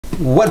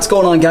What's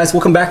going on, guys?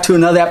 Welcome back to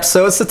another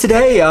episode. So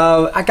today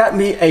I got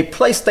me a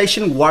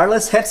PlayStation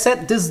wireless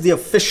headset. This is the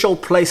official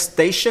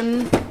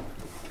PlayStation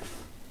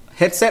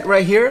headset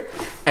right here.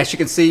 As you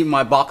can see,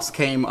 my box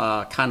came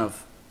kind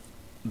of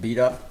beat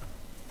up,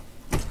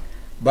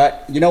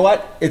 but you know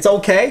what, it's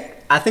okay.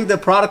 I think the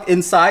product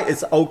inside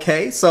is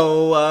okay.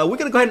 So we're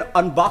gonna go ahead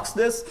and unbox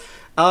this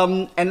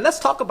and let's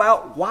talk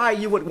about why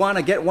you would want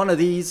to get one of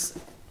these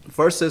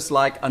versus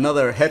like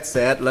another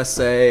headset. Let's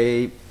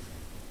say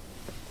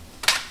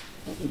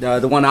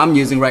the one I'm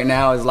using right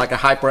now is like a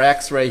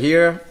HyperX right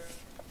here.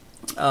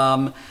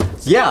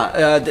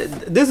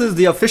 This is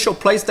the official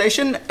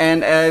PlayStation,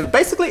 and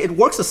basically it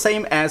works the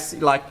same as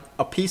like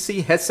a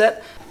PC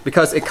headset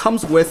because it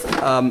comes with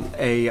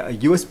a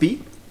USB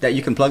that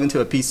you can plug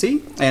into a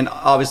PC, and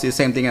obviously the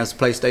same thing as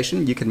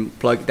PlayStation, you can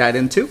plug that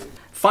into.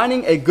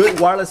 Finding a good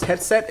wireless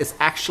headset is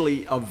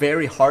actually a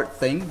very hard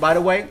thing, by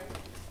the way.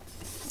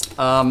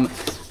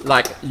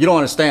 Like, you don't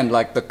understand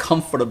like the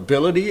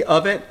comfortability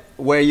of it,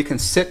 where you can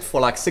sit for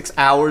like 6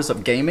 hours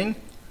of gaming.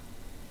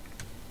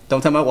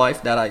 Don't tell my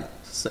wife that I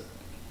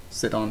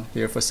sit on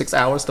here for 6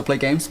 hours to play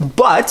games,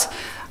 but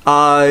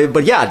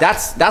yeah,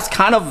 that's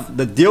kind of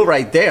the deal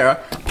right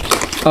there.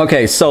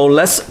 Okay, so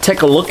let's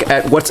take a look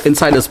at what's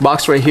inside this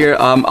box right here.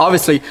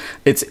 Obviously,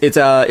 it's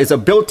a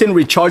built-in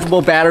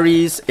rechargeable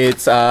batteries.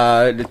 It's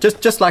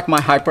just like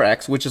my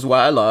HyperX, which is what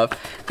I love.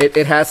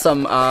 It has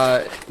some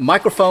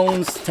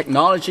microphones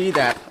technology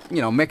that,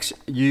 you know, makes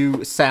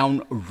you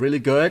sound really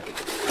good.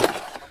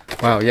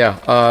 Wow, yeah,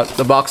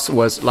 the box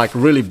was like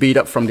really beat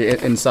up from the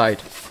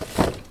inside.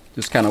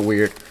 Just kind of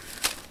weird.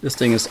 This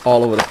thing is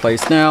all over the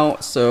place now.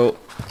 So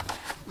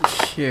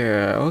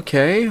yeah,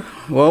 okay.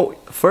 Well,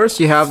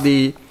 first you have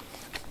the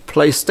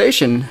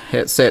PlayStation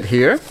headset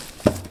here.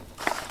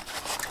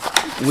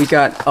 We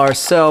got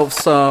ourselves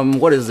some,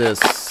 what is this?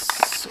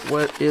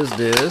 What is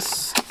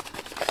this?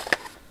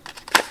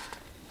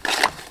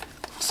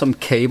 Some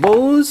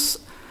cables.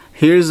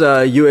 Here's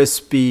a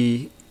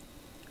USB-A.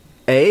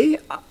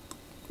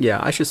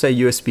 Yeah, I should say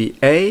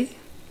USB-A.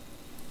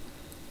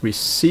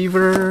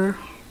 Receiver.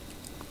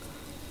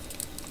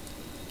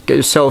 Get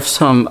yourself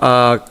some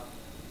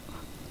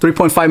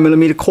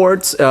 3.5mm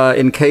cords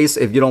in case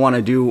if you don't want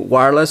to do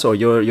wireless or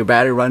your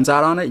battery runs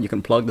out on it. You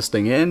can plug this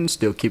thing in,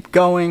 still keep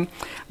going.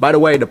 By the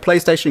way, the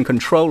PlayStation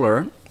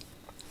controller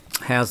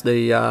has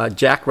the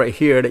jack right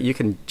here that you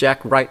can jack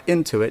right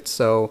into it.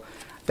 So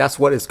that's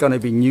what it's going to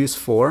be used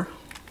for.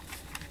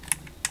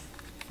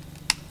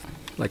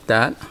 Like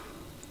that.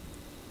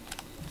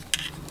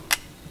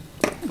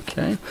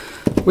 Okay,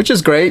 which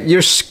is great.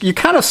 You're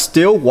kind of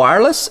still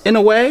wireless in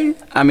a way.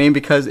 I mean,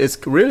 because it's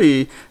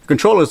really, the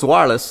controller is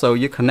wireless, so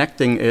you're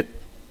connecting it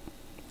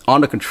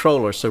on the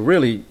controller. So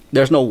really,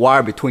 there's no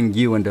wire between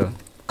you and the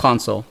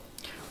console,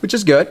 which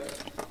is good.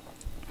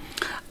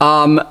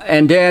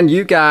 And then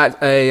you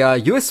got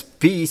a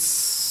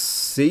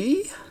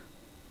USB-C,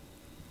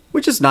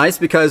 which is nice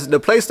because the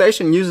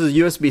PlayStation uses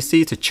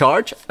USB-C to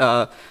charge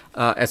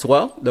as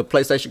well, the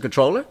PlayStation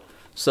controller.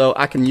 So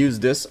I can use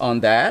this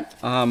on that,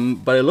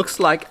 but it looks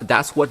like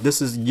that's what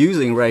this is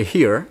using right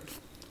here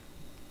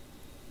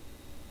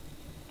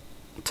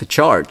to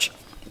charge.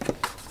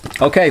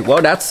 Okay,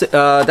 well that's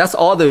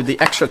all the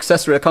extra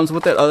accessory that comes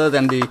with it, other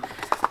than the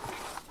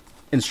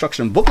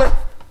instruction booklet.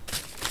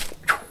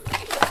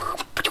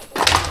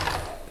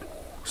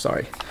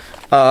 Sorry.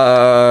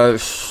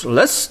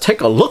 Let's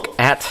take a look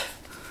at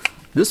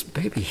this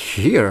baby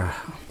here.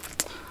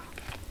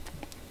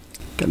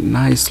 Got a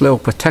nice little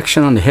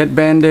protection on the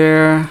headband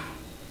there.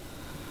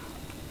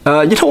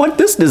 You know what?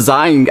 This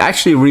design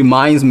actually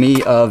reminds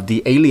me of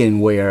the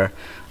Alienware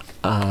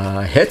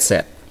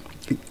headset.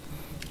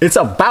 It's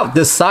about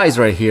this size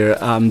right here,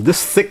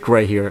 this thick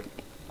right here.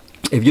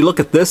 If you look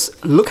at this,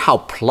 look how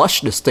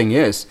plush this thing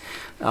is.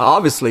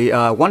 Obviously,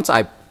 once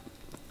I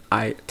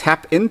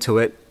tap into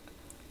it,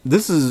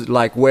 this is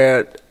like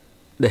where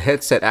the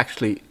headset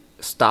actually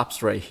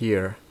stops right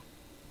here.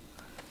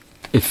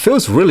 It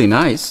feels really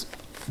nice.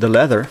 The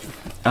leather.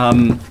 I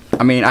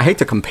mean, I hate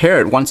to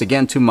compare it once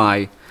again to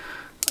my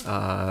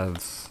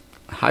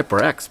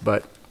HyperX,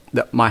 but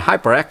my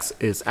HyperX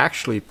is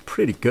actually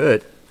pretty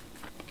good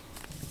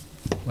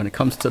when it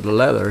comes to the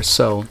leather.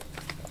 So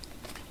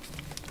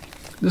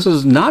this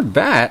is not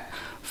bad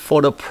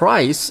for the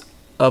price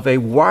of a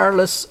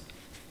wireless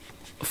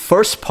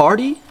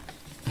first-party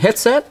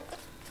headset.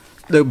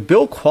 The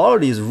build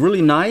quality is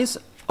really nice.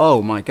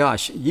 Oh my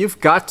gosh,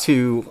 you've got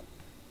to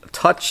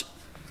touch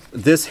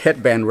this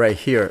headband right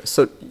here.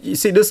 So you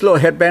see this little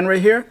headband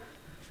right here?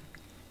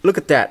 Look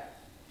at that.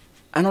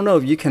 I don't know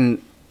if you can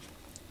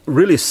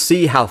really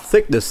see how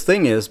thick this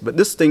thing is, but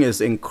this thing is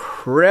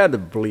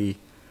incredibly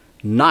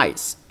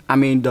nice. I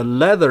mean, the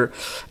leather,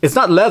 it's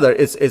not leather,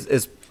 it's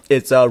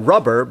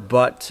rubber,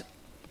 but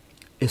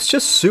it's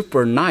just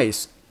super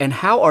nice. And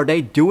how are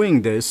they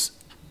doing this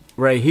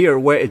right here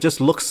where it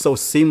just looks so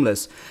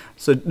seamless?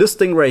 So this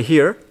thing right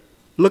here,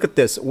 look at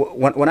this.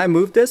 When I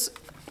move this,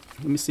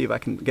 let me see if I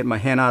can get my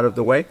hand out of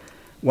the way.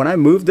 When I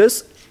move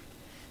this,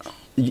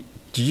 do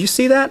you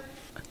see that?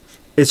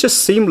 it's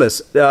just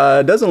seamless.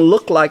 It doesn't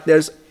look like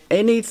there's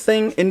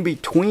anything in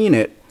between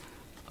it.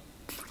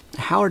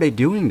 How are they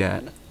doing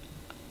that?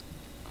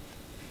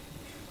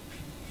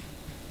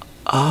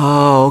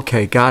 Oh,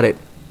 okay, got it.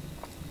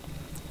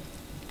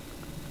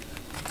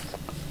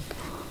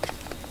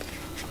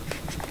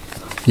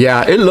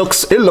 Yeah, it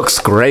looks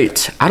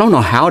great. I don't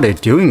know how they're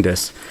doing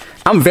this.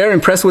 I'm very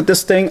impressed with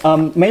this thing,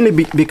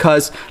 mainly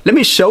because let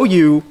me show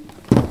you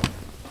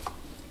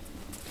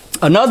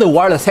another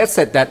wireless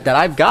headset that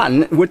I've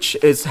gotten, which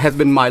has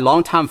been my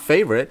longtime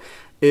favorite,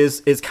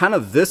 is kind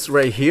of this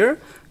right here.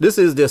 This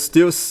is the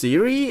Steel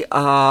Series.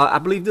 I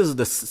believe this is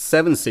the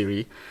 7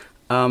 series.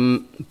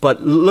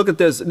 But look at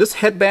this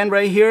headband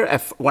right here.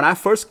 When I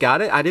first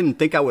got it, I didn't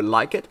think I would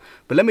like it.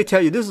 But let me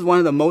tell you, this is one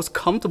of the most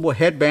comfortable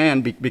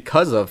headband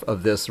because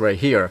of this right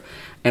here.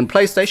 And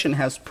PlayStation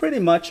has pretty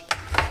much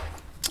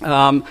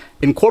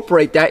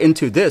incorporate that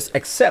into this,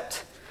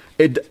 except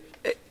it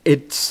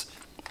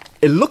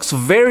looks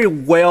very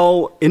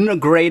well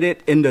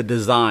integrated in the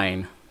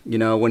design. You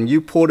know, when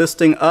you pull this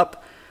thing up,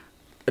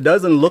 it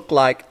doesn't look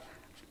like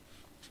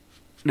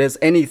there's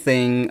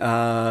anything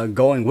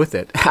going with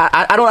it.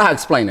 I don't know how to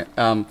explain it.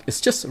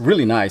 It's just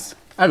really nice.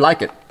 I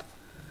like it.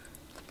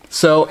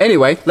 So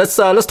anyway, let's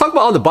talk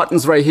about all the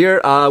buttons right here.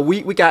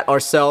 We got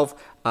ourselves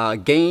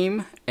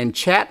game and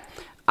chat.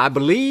 I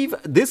believe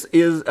this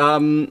is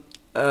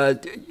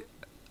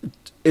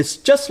it's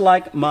just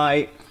like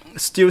my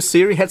Steel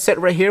Series headset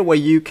right here, where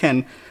you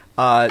can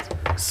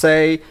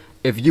say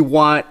if you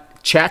want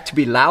chat to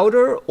be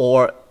louder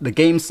or the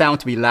game sound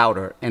to be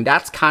louder, and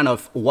that's kind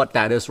of what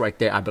that is right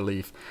there, I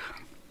believe.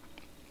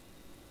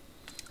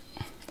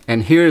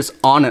 And here's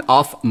on and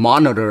off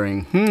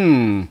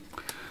monitoring.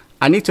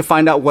 I need to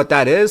find out what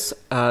that is.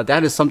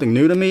 That is something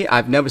new to me.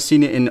 I've never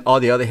seen it in all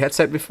the other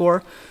headset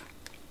before.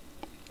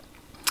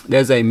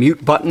 There's a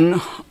mute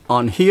button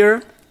on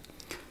here,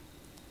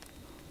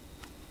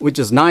 which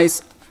is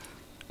nice,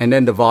 and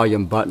then the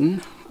volume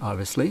button,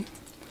 obviously.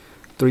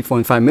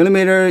 3.5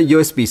 millimeter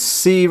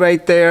USB-C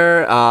right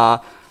there.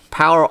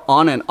 Power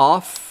on and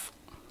off.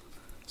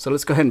 So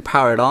let's go ahead and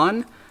power it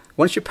on.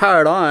 Once you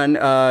power it on,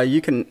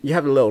 you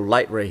have a little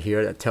light right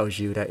here that tells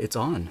you that it's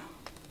on.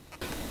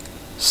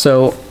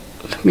 So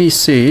let me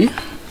see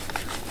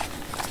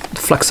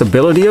the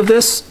flexibility of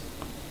this.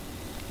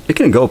 It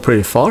can go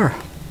pretty far.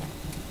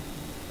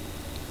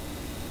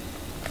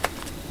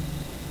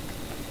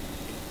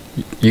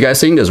 You guys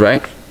seeing this,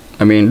 right?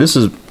 I mean, this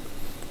is,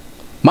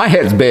 my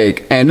head's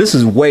big, and this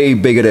is way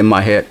bigger than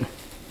my head.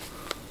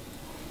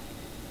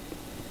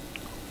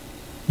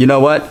 You know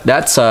what?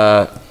 That's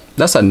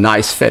a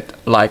nice fit.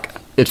 Like,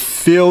 it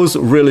feels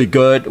really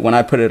good when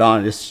I put it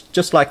on. It's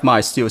just like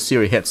my Steel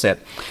Series headset.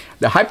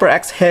 The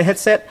HyperX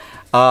headset,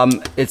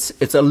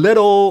 it's a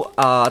little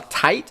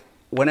tight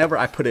whenever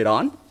I put it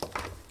on.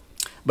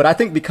 But I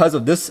think because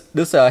of this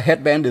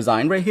headband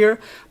design right here,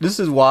 this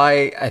is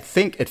why I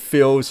think it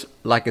feels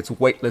like it's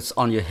weightless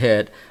on your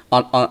head,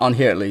 on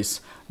here at least.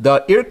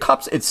 The ear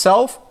cups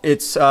itself,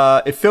 it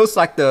feels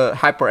like the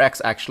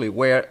HyperX actually,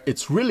 where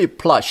it's really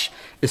plush.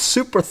 It's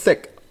super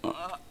thick.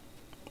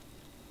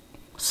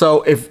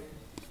 So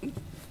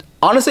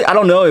honestly, I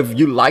don't know if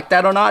you like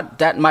that or not.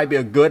 That might be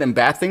a good and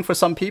bad thing for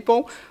some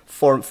people.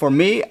 For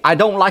me, I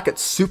don't like it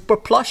super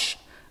plush.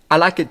 I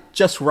like it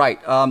just right.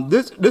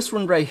 This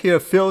one right here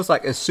feels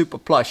like it's super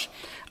plush.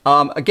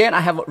 Again,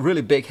 I have a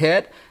really big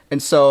head,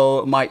 and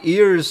so my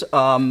ears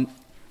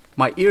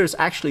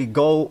actually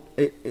go.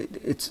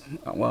 It's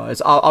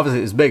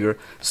obviously it's bigger.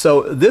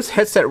 So this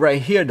headset right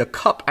here, the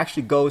cup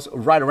actually goes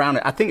right around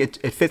it. I think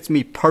it fits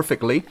me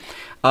perfectly.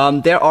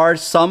 There are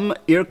some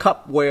ear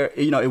cup where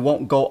it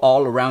won't go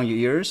all around your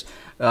ears.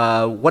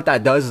 What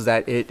that does is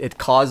that it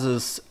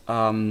causes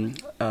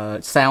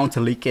sound to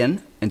leak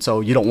in, and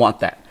so you don't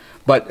want that.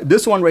 But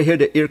this one right here,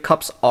 the ear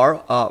cups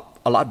are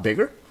a lot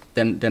bigger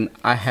than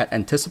I had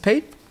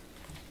anticipated.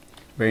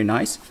 Very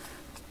nice.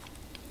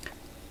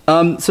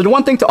 So the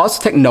one thing to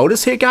also take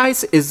notice here,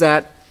 guys, is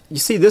that you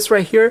see this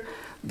right here.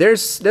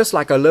 There's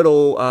like a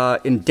little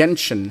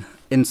indentation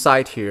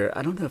inside here.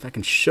 I don't know if I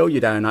can show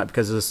you that or not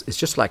because it's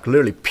just like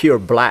literally pure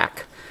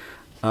black.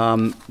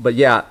 But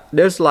yeah,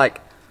 there's like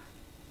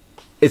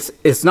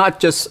it's not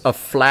just a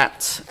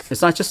flat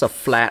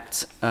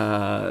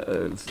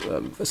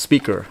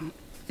speaker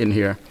in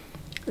here.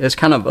 There's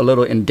kind of a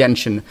little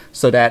indentation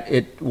so that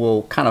it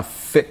will kind of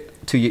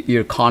fit to your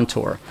ear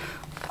contour.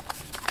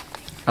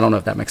 I don't know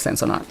if that makes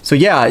sense or not. So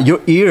yeah,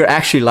 your ear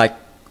actually like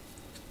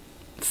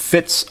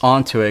fits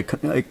onto it.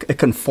 It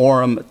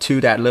conform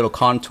to that little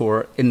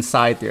contour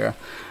inside there.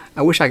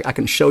 I wish I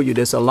can show you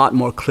this a lot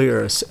more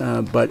clear,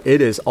 but it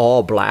is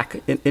all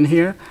black in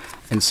here,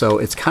 and so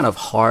it's kind of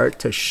hard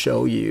to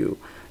show you.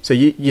 So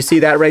you see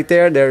that right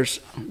there? There's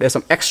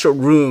some extra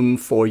room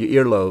for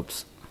your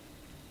earlobes.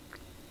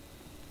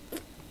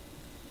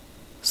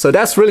 So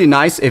that's really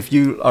nice if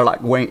you are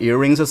like wearing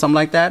earrings or something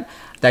like that.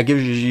 That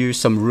gives you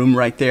some room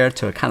right there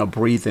to kind of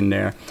breathe in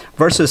there.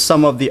 Versus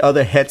some of the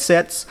other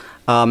headsets,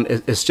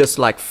 it's just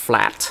like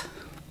flat.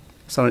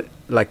 So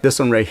like this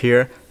one right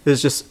here,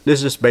 this is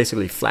just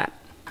basically flat.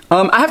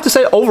 I have to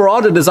say,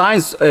 overall, the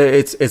designs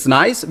it's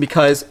nice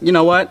because you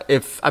know what?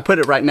 If I put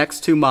it right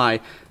next to my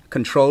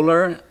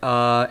controller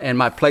and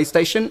my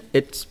PlayStation,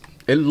 it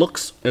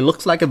looks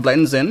like it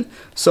blends in.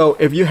 So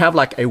if you have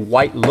like a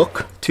white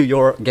look to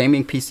your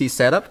gaming PC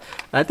setup,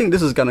 I think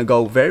this is gonna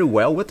go very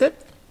well with it.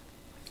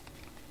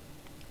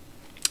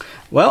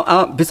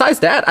 Well, besides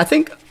that, I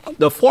think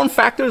the form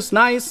factor is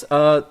nice.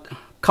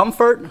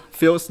 Comfort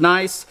feels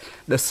nice.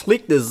 The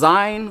sleek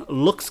design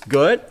looks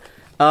good.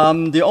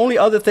 The only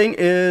other thing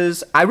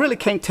is I really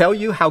can't tell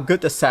you how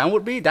good the sound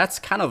would be. That's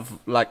kind of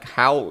like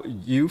how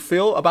you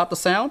feel about the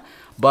sound.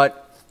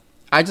 But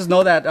I just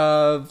know that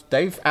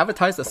they've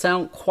advertised the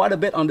sound quite a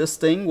bit on this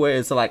thing where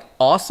it's like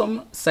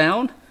awesome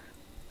sound.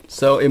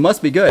 So it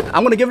must be good.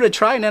 I'm going to give it a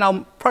try and then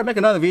I'll probably make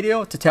another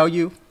video to tell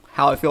you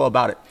how I feel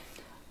about it.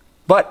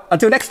 But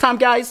until next time,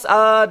 guys,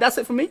 that's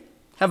it for me.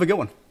 Have a good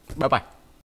one. Bye-bye.